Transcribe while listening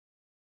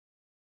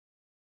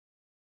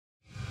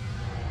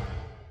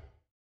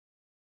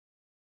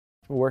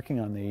Working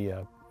on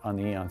the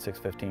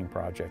EON600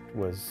 project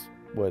was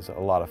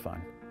a lot of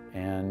fun,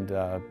 and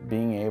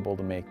being able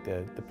to make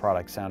the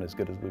product sound as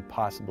good as we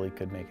possibly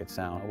could make it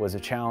sound was a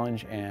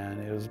challenge, and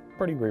it was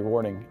pretty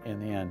rewarding in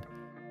the end.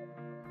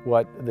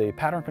 What the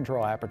pattern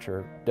control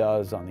aperture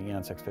does on the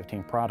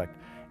EON600 product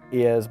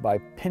is, by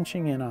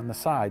pinching in on the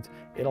sides,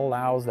 it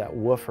allows that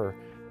woofer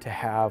to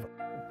have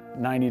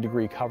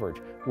 90-degree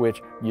coverage,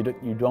 which you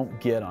don't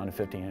get on a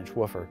 15-inch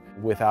woofer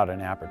without an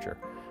aperture.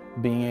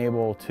 Being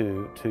able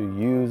to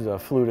use a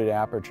fluted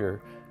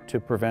aperture to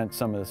prevent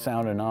some of the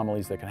sound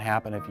anomalies that can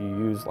happen if you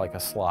use like a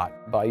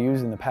slot. By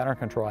using the pattern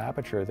control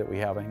aperture that we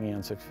have in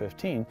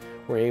EON600,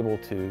 we're able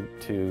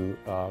to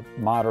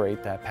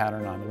moderate that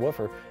pattern on the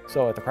woofer.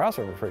 So at the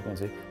crossover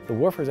frequency, the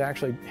woofer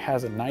actually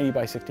has a 90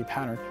 by 60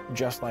 pattern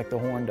just like the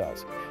horn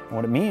does. And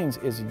what it means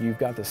is you've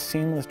got this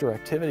seamless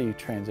directivity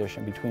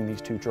transition between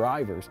these two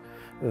drivers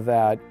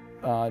that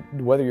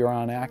whether you're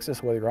on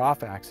axis, whether you're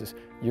off axis,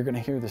 you're going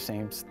to hear the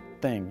same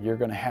thing. You're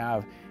going to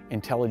have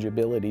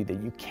intelligibility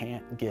that you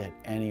can't get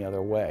any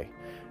other way.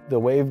 The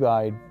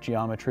waveguide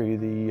geometry,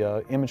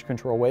 the image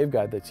control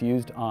waveguide that's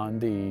used on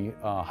the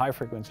high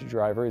frequency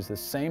driver is the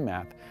same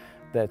math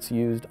that's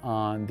used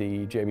on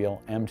the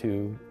JBL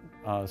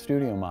M2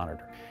 studio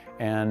monitor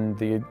and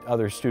the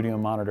other studio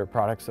monitor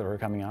products that are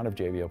coming out of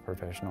JBL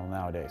Professional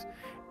nowadays.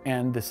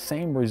 And the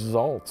same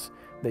results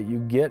that you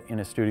get in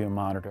a studio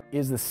monitor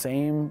is the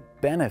same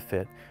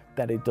benefit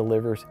that it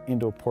delivers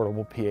into a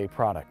portable PA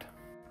product.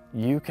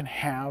 You can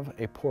have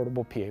a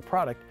portable PA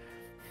product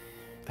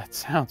that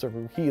sounds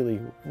really,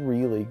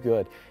 really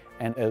good.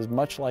 And as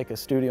much like a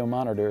studio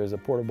monitor as a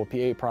portable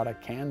PA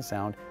product can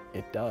sound,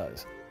 it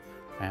does.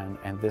 And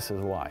this is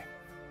why.